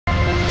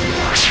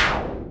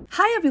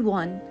Hi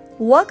everyone,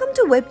 welcome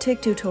to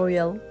WebTech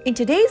tutorial. In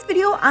today's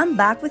video, I'm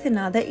back with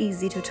another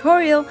easy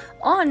tutorial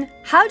on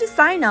how to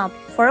sign up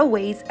for a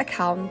Waze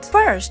account.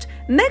 First,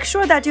 make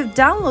sure that you've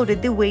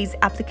downloaded the Waze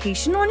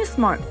application on your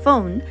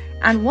smartphone,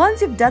 and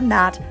once you've done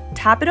that,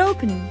 tap it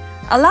open.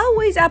 Allow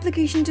Waze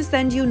application to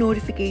send you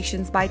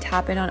notifications by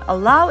tapping on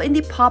allow in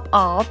the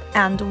pop-up,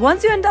 and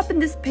once you end up in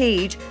this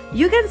page,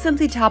 you can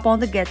simply tap on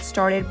the get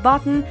started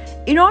button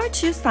in order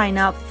to sign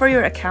up for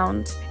your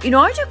account. In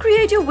order to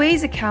create your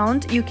Waze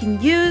account, you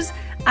can use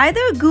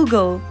either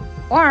Google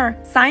or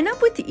sign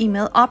up with the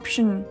email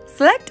option.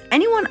 Select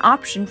any one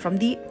option from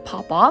the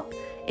pop-up.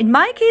 In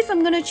my case,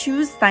 I'm going to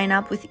choose sign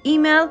up with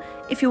email.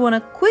 If you want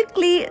to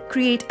quickly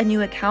create a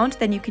new account,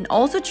 then you can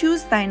also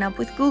choose sign up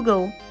with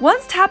Google.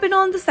 Once tapping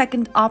on the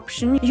second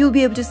option, you'll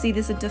be able to see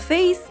this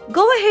interface.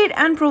 Go ahead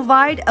and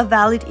provide a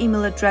valid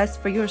email address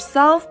for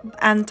yourself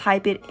and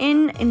type it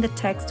in the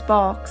text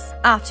box.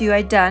 After you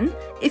are done,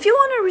 if you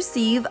want to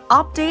receive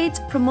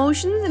updates,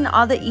 promotions, and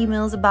other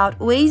emails about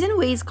Waze and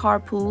Waze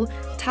Carpool,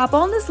 tap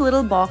on this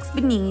little box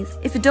beneath.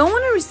 If you don't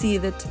want to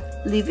receive it,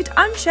 leave it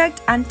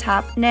unchecked and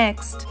tap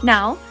next.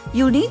 Now,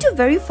 you'll need to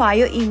verify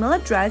your email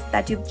address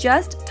that you've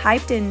just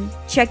typed in.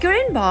 Check your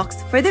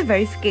inbox for the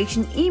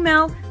verification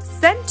email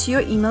sent to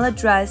your email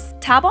address.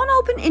 Tap on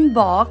open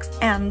inbox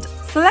and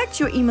select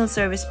your email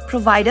service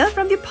provider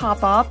from the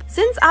pop-up.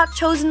 Since I've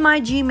chosen my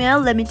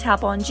Gmail, let me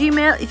tap on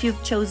Gmail. If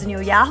you've chosen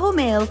your Yahoo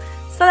Mail,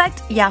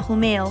 select Yahoo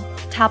Mail.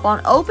 Tap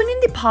on open in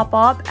the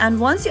pop-up, and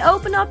once you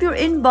open up your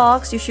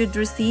inbox, you should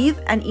receive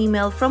an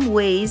email from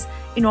Waze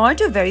in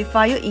order to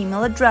verify your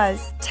email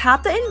address.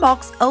 Tap the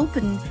inbox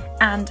open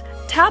and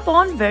tap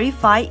on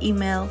verify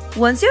email.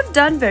 Once you've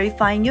done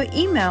verifying your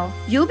email,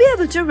 you'll be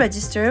able to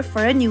register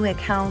for a new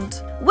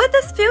account. With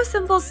these few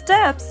simple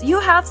steps, you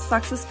have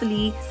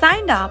successfully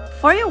signed up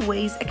for your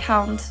Waze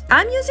account.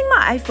 I'm using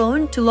my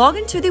iPhone to log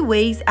into the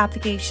Waze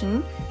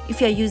application.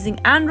 If you're using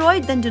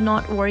Android, then do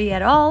not worry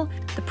at all.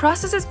 The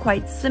process is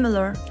quite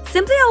similar.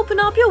 Simply open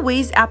up your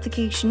Waze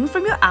application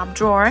from your app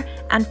drawer,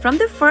 and from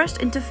the first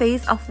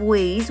interface of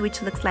Waze,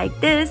 which looks like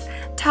this,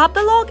 tap the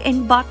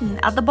login button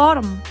at the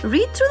bottom.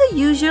 Read through the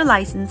user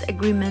license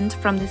agreement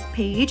from this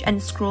page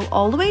and scroll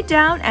all the way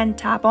down and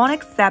tap on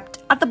accept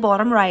at the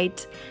bottom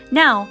right.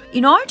 Now,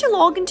 in order to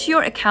log into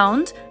your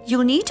account,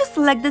 you'll need to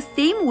select the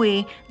same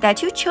way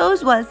that you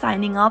chose while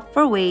signing up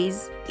for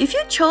Waze. If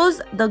you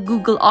chose the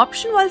Google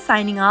option while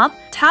signing up,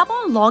 tap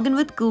on Login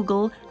with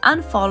Google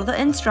and follow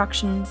the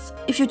instructions.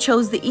 If you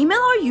chose the email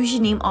or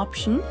username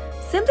option,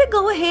 simply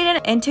go ahead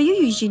and enter your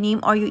username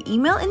or your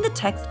email in the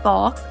text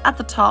box at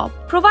the top.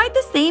 Provide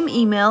the same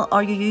email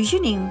or your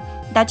username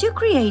that you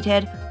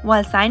created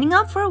while signing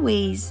up for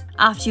Waze.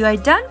 After you are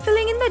done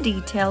filling in the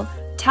detail,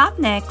 tap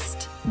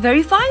Next.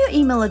 Verify your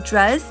email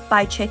address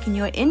by checking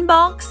your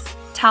inbox.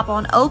 Tap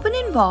on Open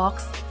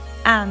Inbox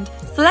and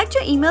select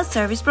your email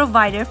service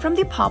provider from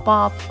the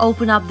pop-up.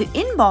 Open up the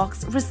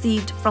inbox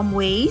received from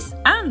Waze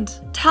and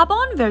tap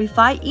on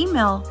Verify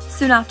Email.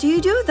 Soon after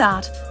you do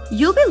that,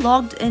 you'll be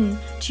logged in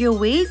to your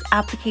Waze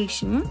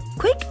application,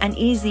 quick and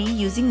easy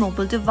using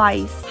mobile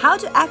device. How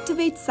to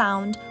activate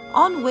sound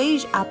on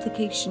Waze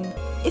application.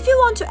 If you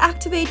want to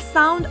activate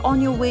sound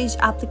on your Waze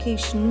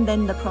application,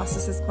 then the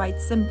process is quite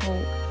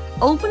simple.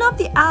 Open up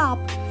the app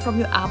from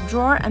your app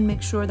drawer and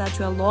make sure that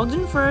you are logged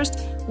in first.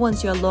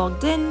 Once you are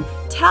logged in,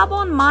 tap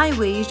on My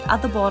Waze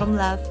at the bottom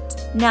left.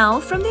 Now,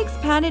 from the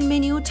expanded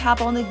menu,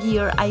 tap on the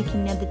gear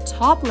icon at the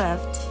top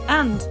left,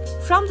 and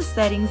from the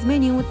settings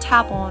menu,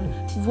 tap on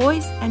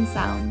Voice and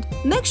Sound.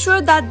 Make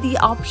sure that the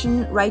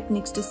option right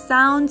next to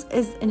Sounds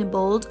is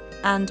enabled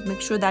and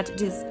make sure that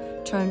it is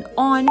turned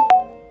on.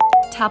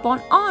 Tap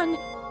on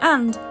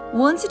and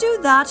once you do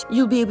that,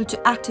 you'll be able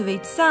to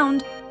activate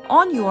sound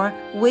on your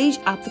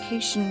Waze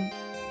application.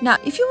 Now,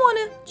 if you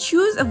want to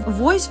choose a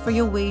voice for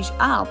your Waze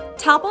app,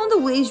 tap on the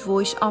Waze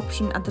voice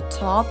option at the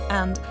top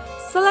and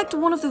select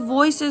one of the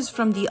voices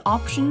from the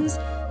options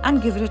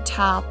and give it a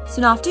tap.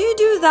 So after you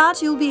do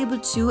that, you'll be able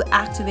to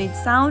activate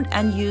sound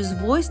and use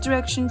voice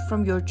direction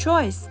from your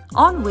choice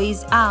on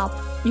Waze app.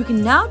 You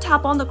can now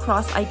tap on the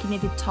cross icon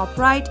at the top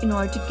right in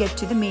order to get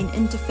to the main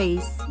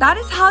interface. That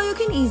is how you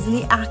can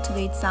easily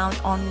activate sound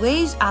on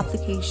Waze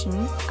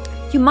application.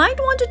 You might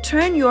want to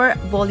turn your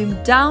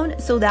volume down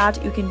so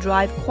that you can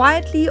drive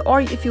quietly,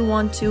 or if you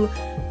want to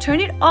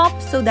turn it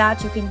up so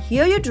that you can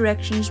hear your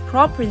directions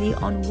properly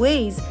on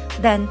Waze,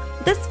 then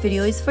this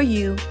video is for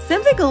you.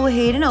 Simply go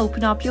ahead and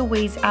open up your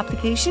Waze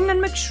application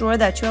and make sure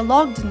that you are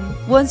logged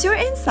in. Once you're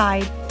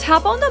inside,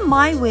 tap on the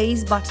My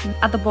Waze button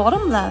at the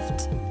bottom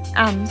left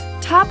and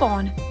tap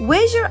on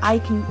Waze your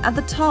icon at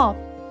the top.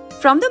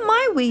 From the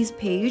My Waze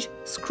page,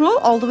 scroll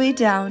all the way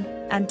down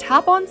and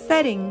tap on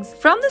Settings.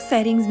 From the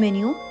Settings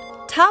menu,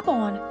 tap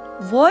on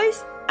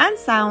Voice and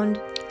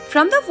Sound.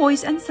 From the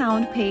Voice and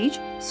Sound page,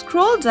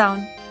 scroll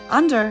down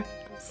under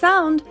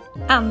Sound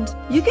and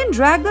you can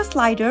drag the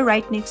slider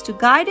right next to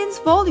Guidance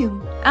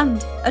Volume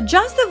and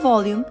adjust the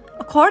volume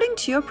according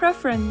to your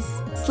preference.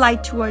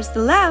 Slide towards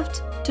the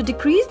left to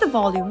decrease the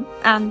volume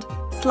and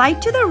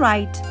slide to the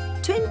right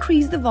to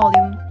increase the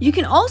volume. You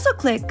can also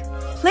click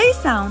Play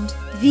Sound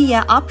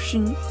via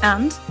option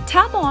and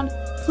tap on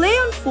Play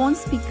on phone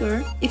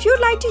speaker if you'd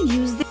like to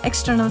use the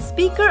external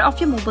speaker of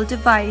your mobile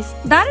device.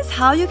 That is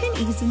how you can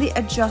easily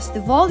adjust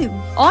the volume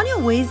on your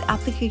Waze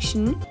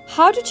application.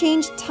 How to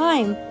change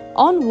time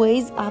on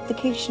Waze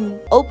application.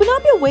 Open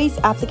up your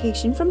Waze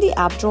application from the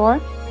app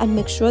drawer and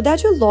make sure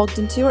that you're logged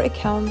into your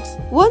account.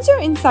 Once you're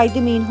inside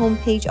the main home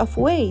page of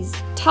Waze,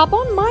 tap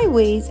on My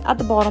Waze at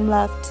the bottom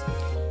left.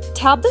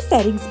 Tap the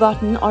settings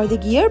button or the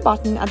gear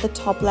button at the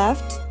top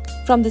left.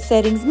 From the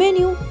settings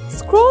menu,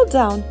 scroll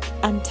down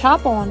and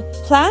tap on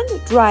Planned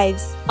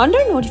Drives. Under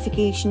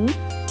Notification,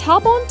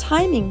 tap on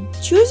Timing.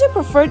 Choose your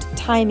preferred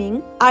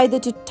timing, either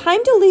to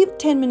time to leave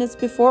 10 minutes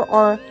before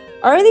or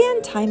early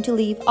and time to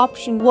leave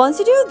option. Once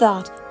you do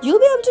that, you'll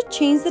be able to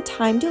change the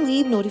time to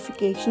leave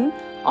notification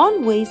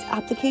on Waze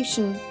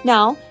application.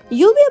 Now,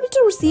 you'll be able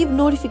to receive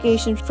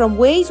notifications from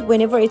Waze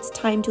whenever it's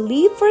time to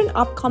leave for an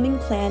upcoming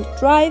planned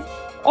drive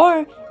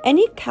or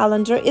any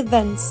calendar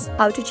events.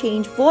 How to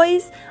change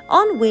voice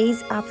on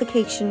Waze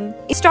application.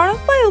 Start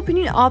off by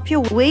opening up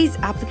your Waze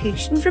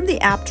application from the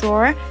app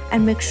drawer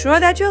and make sure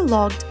that you're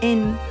logged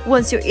in.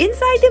 Once you're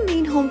inside the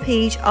main home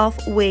page of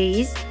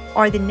Waze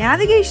or the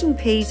navigation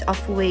page of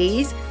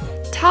Waze,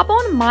 tap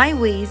on My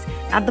Waze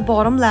at the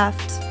bottom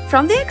left.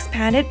 From the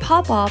expanded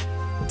pop-up,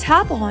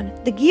 tap on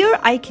the gear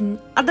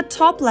icon at the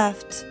top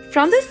left.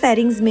 From the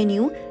settings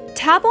menu,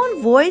 tap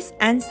on Voice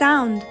and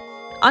Sound.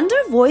 Under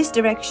Voice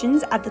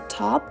Directions at the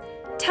top,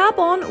 tap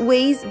on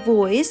Waze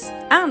Voice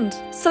and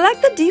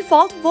select the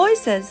default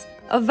voices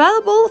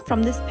available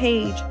from this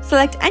page.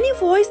 Select any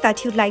voice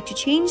that you'd like to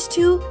change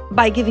to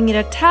by giving it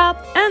a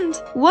tap,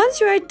 and once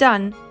you are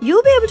done,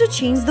 you'll be able to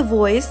change the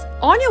voice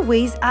on your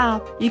Waze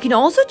app. You can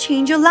also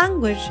change your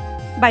language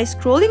by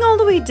scrolling all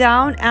the way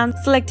down and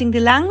selecting the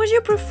language you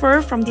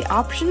prefer from the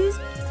options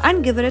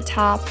and give it a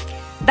tap.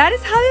 That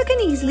is how you can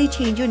easily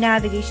change your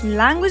navigation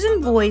language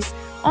and voice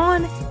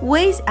on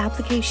Waze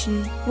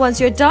application.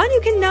 Once you're done,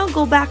 you can now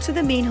go back to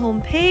the main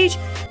home page.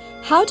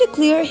 How to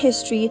clear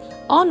history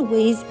on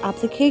Waze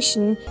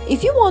application.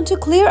 If you want to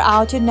clear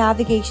out your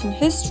navigation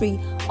history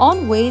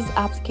on Waze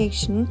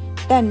application,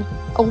 then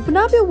open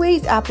up your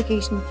Waze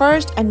application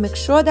first and make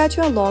sure that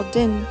you are logged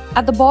in.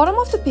 At the bottom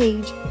of the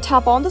page,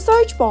 tap on the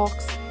search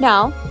box.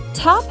 Now,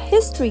 tap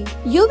History.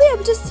 You'll be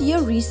able to see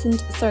your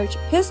recent search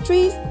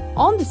histories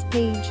on this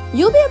page.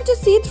 You'll be able to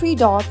see 3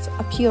 dots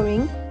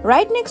appearing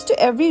right next to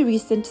every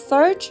recent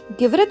search.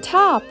 Give it a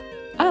tap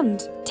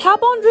and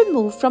tap on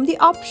Remove from the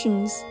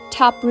options.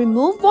 Tap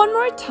Remove one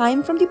more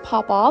time from the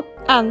pop-up,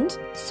 and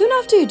soon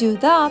after you do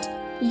that,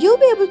 you'll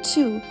be able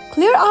to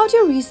clear out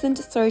your recent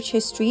search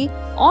history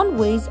on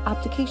Waze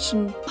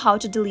application. How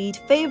to delete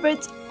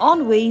favorites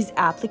on Waze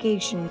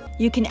application.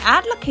 You can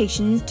add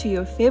locations to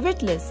your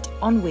favorite list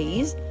on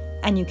Waze,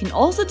 and you can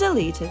also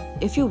delete it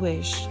if you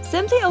wish.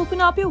 Simply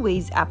open up your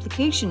Waze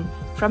application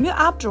from your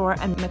app drawer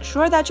and make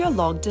sure that you're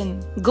logged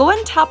in. Go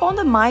and tap on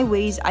the My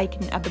Waze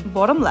icon at the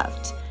bottom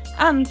left,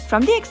 and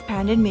from the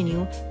expanded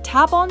menu,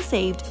 tap on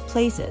Saved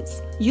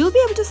Places. You'll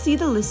be able to see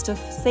the list of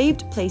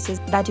saved places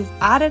that you've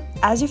added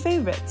as your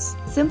favorites.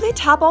 Simply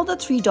tap on the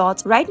 3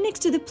 dots right next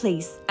to the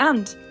place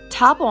and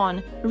tap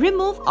on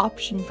Remove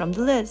option from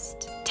the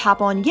list. Tap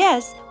on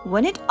Yes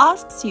when it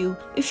asks you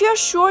if you're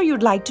sure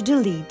you'd like to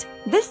delete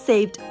this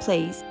saved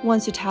place.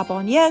 Once you tap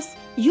on Yes,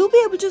 you'll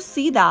be able to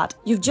see that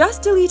you've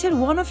just deleted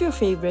one of your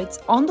favorites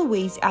on the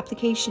Waze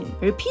application.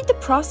 Repeat the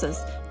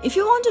process if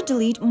you want to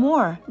delete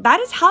more. That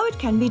is how it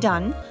can be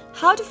done.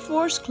 How to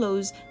force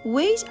close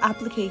Waze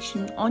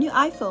application on your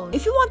iPhone.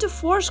 If you want to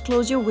force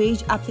close your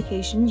Waze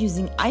application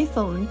using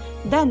iPhone,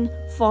 then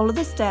follow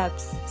the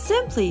steps.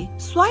 Simply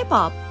swipe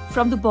up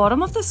from the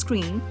bottom of the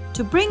screen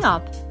to bring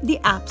up the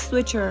app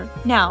switcher.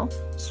 Now,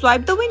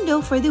 swipe the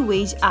window for the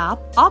Waze app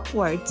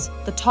upwards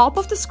the top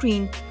of the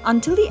screen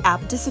until the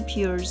app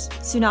disappears.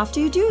 Soon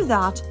after you do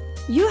that,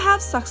 you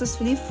have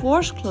successfully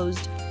force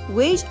closed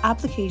Waze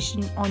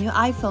application on your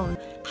iPhone.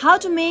 How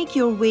to make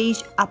your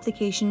Waze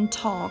application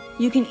talk.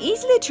 You can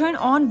easily turn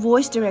on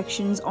voice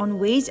directions on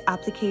Waze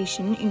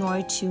application in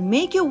order to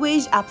make your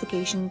Waze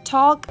application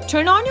talk.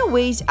 Turn on your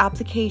Waze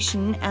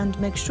application and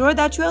make sure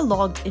that you are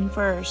logged in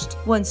first.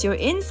 Once you're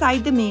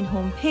inside the main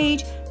home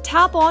page,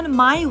 tap on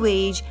My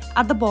Waze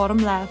at the bottom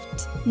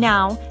left.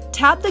 Now,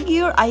 tap the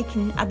gear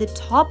icon at the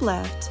top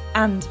left,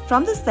 and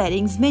from the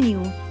settings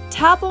menu,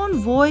 tap on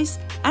Voice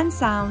and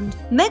Sound.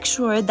 Make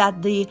sure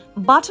that the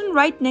button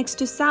right next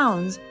to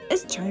Sounds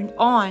is turned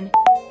on.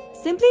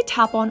 Simply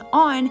tap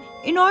on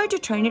in order to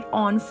turn it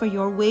on for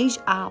your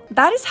Waze app.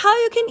 That is how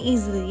you can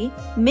easily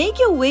make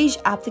your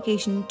Waze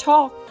application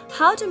talk.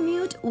 How to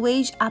mute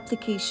Waze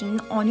application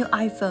on your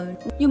iPhone.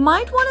 You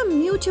might want to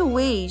mute your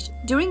Waze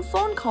during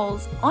phone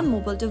calls on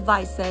mobile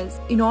devices.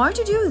 In order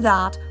to do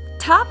that,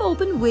 tap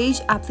Open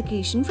Waze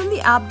application from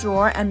the app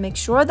drawer and make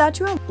sure that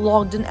you are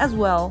logged in as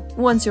well.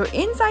 Once you're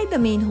inside the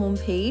main home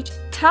page,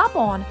 tap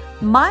on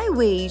My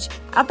Waze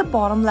at the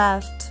bottom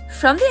left.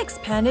 From the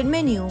expanded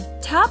menu,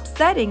 tap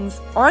Settings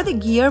or the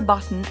gear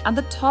button at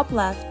the top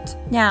left.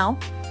 Now,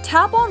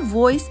 tap on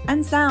Voice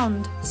and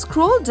Sound.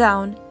 Scroll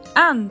down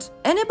and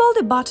enable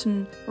the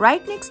button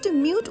right next to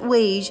mute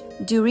Waze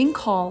during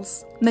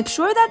calls. Make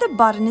sure that the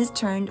button is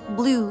turned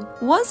blue.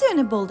 Once you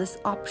enable this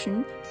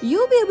option,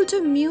 you'll be able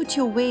to mute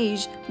your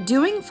Waze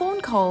during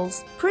phone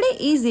calls.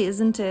 Pretty easy,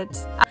 isn't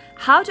it?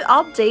 How to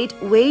update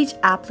Waze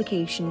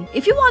application.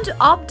 If you want to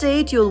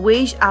update your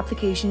Waze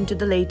application to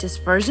the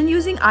latest version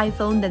using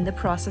iPhone, then the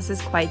process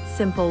is quite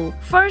simple.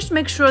 First,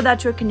 make sure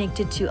that you're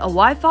connected to a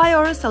Wi-Fi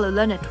or a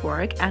cellular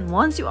network, and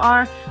once you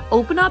are,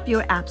 open up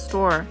your App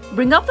Store.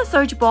 Bring up the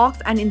search box,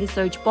 and in the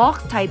search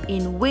box, type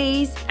in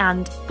Waze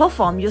and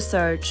perform your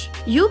search.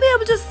 You'll be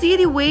able to see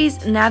the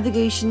Waze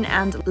navigation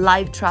and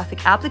live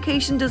traffic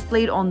application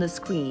displayed on the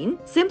screen.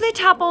 Simply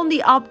tap on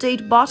the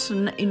update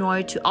button in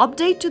order to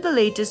update to the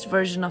latest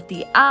version of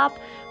the app.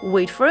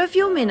 Wait for a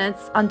few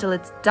minutes until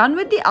it's done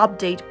with the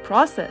update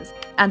process,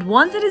 and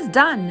once it is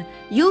done,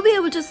 you'll be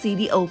able to see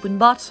the open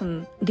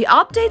button. The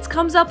updates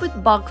comes up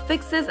with bug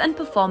fixes and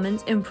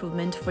performance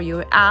improvement for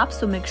your app,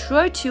 so make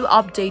sure to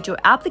update your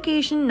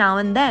application now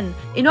and then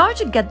in order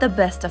to get the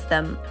best of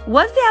them.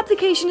 Once the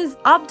application is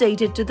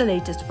updated to the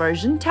latest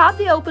version, tap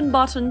the open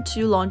button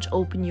to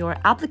open your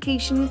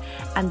application,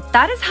 and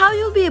that is how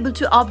you'll be able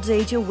to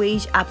update your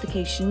Waze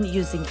application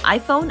using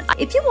iPhone.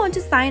 If you want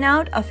to sign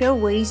out of your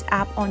Waze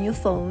app on your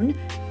phone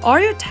or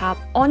your tab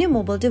on your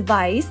mobile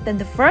device, then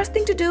the first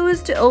thing to do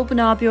is to open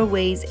up your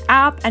Waze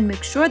app and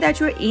make sure that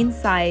you're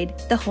inside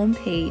the home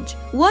page.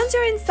 Once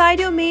you're inside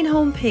your main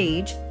home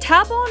page,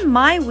 tap on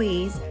My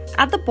Waze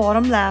at the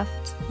bottom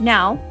left.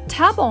 Now,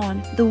 tap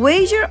on the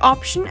Waze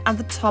option at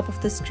the top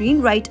of the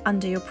screen right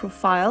under your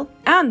profile,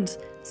 and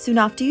soon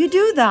after you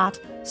do that,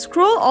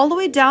 scroll all the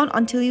way down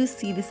until you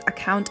see this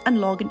account and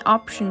login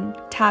option.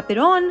 Tap it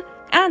on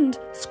and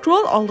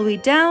scroll all the way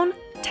down.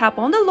 Tap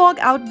on the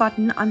Logout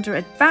button under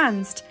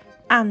Advanced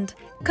and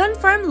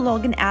confirm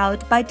login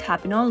out by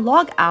tapping on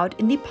Logout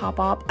in the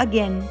pop-up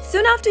again.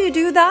 Soon after you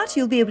do that,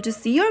 you'll be able to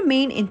see your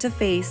main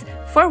interface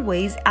for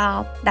Waze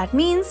app. That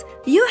means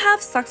you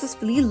have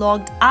successfully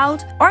logged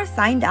out or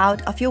signed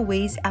out of your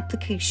Waze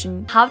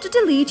application. How to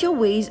delete your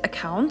Waze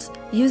account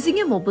using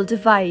your mobile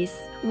device.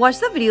 Watch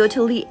the video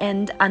till the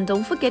end and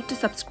don't forget to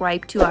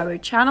subscribe to our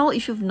channel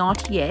if you've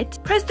not yet.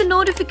 Press the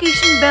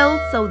notification bell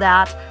so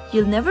that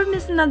you'll never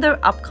miss another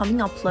upcoming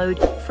upload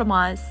from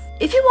us.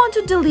 If you want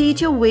to delete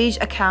your Waze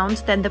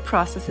account, then the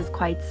process is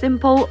quite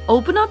simple.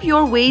 Open up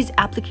your Waze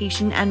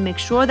application and make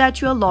sure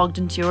that you are logged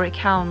into your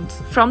account.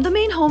 From the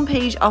main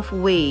homepage of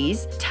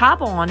Waze,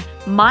 tap on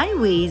My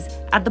Waze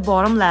at the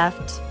bottom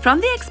left.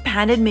 From the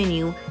expanded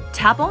menu,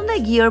 tap on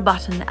the gear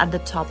button at the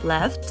top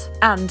left,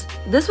 and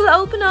this will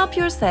open up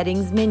your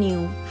settings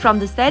menu. From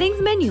the settings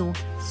menu,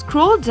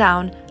 scroll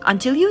down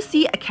until you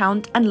see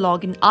account and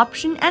login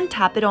option and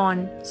tap it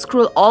on.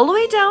 Scroll all the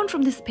way down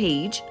from this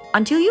page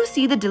until you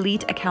see the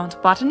delete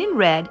account button in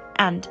red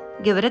and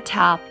give it a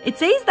tap. It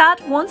says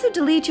that once you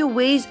delete your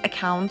Waze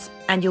account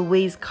and your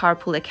Waze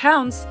carpool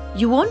accounts,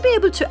 you won't be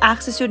able to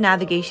access your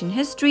navigation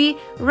history,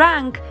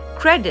 rank,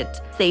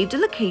 credit, saved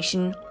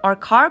location, or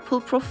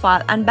carpool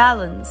profile and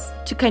balance.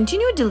 To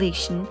continue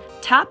deletion,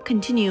 tap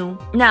Continue.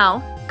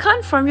 Now,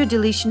 confirm your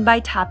deletion by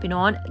tapping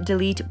on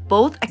Delete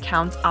Both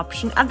Accounts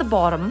option at the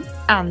bottom,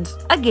 and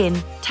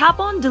again, tap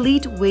on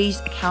Delete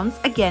Waze Accounts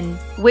again.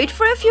 Wait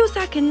for a few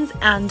seconds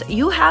and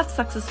you have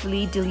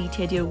successfully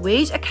deleted your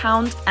Waze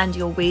account and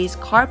your Waze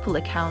carpool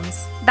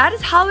accounts. That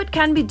is how it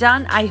can be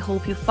done. I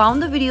hope you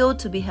found the video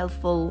to be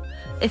helpful.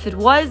 If it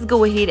was,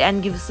 go ahead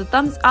and give us a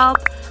thumbs up.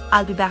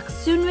 I'll be back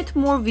soon with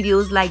more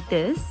videos like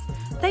this.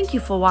 Thank you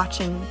for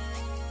watching.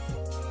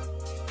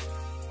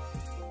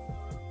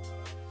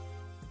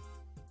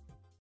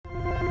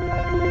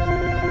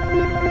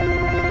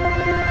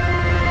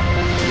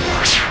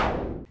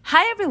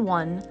 Hi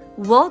everyone,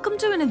 welcome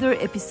to another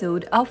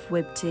episode of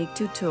WebTech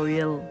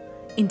Tutorial.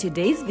 In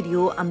today's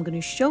video, I'm going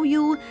to show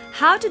you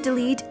how to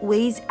delete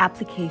Waze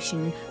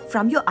application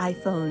from your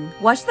iPhone.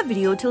 Watch the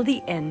video till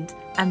the end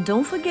and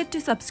don't forget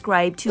to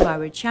subscribe to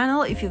our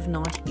channel if you've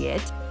not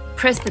yet.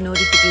 Press the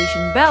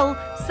notification bell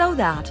so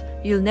that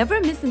you'll never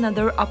miss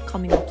another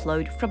upcoming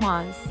upload from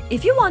us.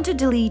 If you want to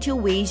delete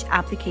your Waze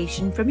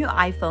application from your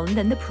iPhone,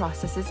 then the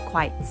process is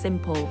quite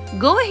simple.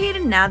 Go ahead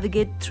and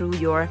navigate through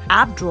your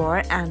app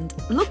drawer and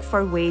look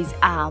for Waze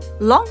app.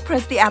 Long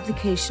press the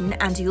application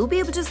and you'll be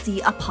able to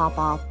see a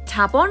pop-up.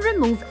 Tap on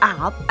Remove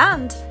App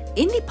and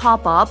in the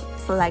pop-up,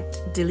 select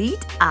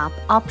Delete App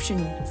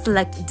option.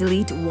 Select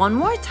Delete one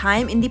more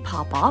time in the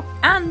pop-up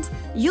and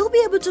you'll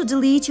be able to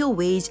delete your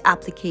Waze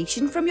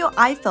application from your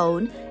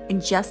iPhone in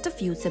just a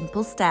few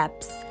simple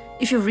steps.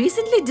 If you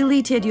recently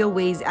deleted your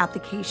Waze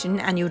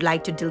application and you'd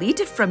like to delete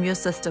it from your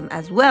system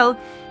as well,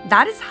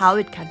 that is how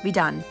it can be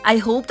done. I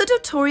hope the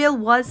tutorial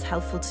was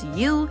helpful to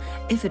you.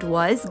 If it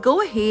was,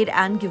 go ahead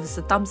and give us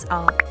a thumbs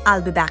up.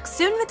 I'll be back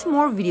soon with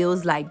more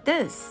videos like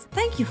this.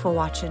 Thank you for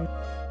watching.